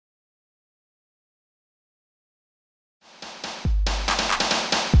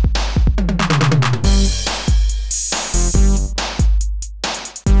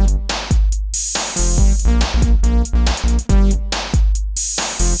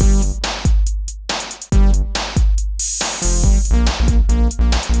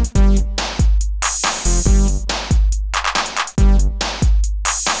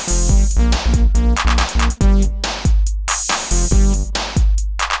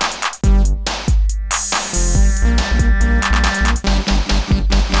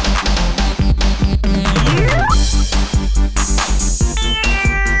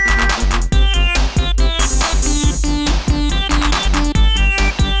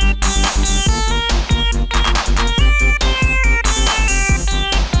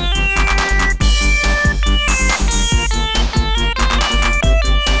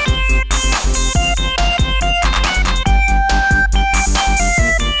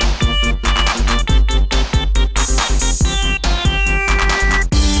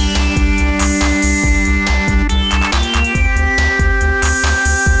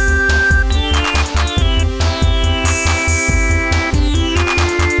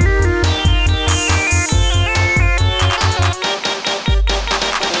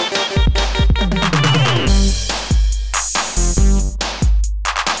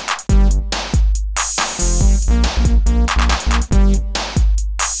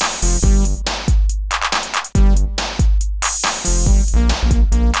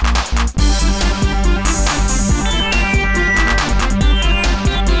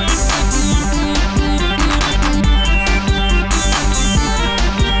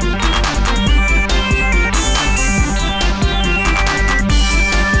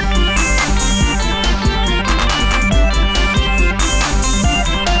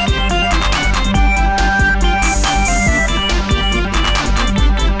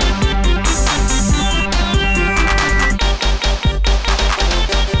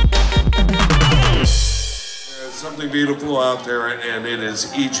people out there, and it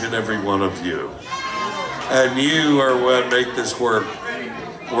is each and every one of you. And you are what make this world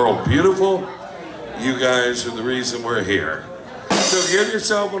beautiful. You guys are the reason we're here. So give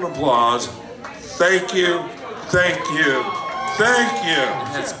yourself an applause. Thank you, thank you, thank you.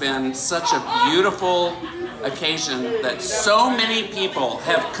 It has been such a beautiful occasion that so many people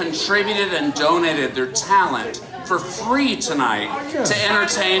have contributed and donated their talent for free tonight to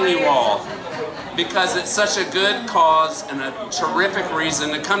entertain you all, because it's such a good cause and a terrific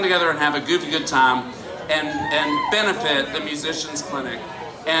reason to come together and have a goofy good time and benefit the Musicians Clinic.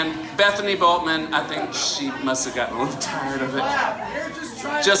 And Bethany Boltman, I think she must have gotten a little tired of it,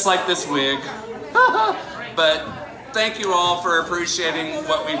 just like this wig. But thank you all for appreciating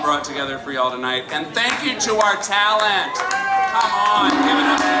what we brought together for y'all tonight. And thank you to our talent. Come on.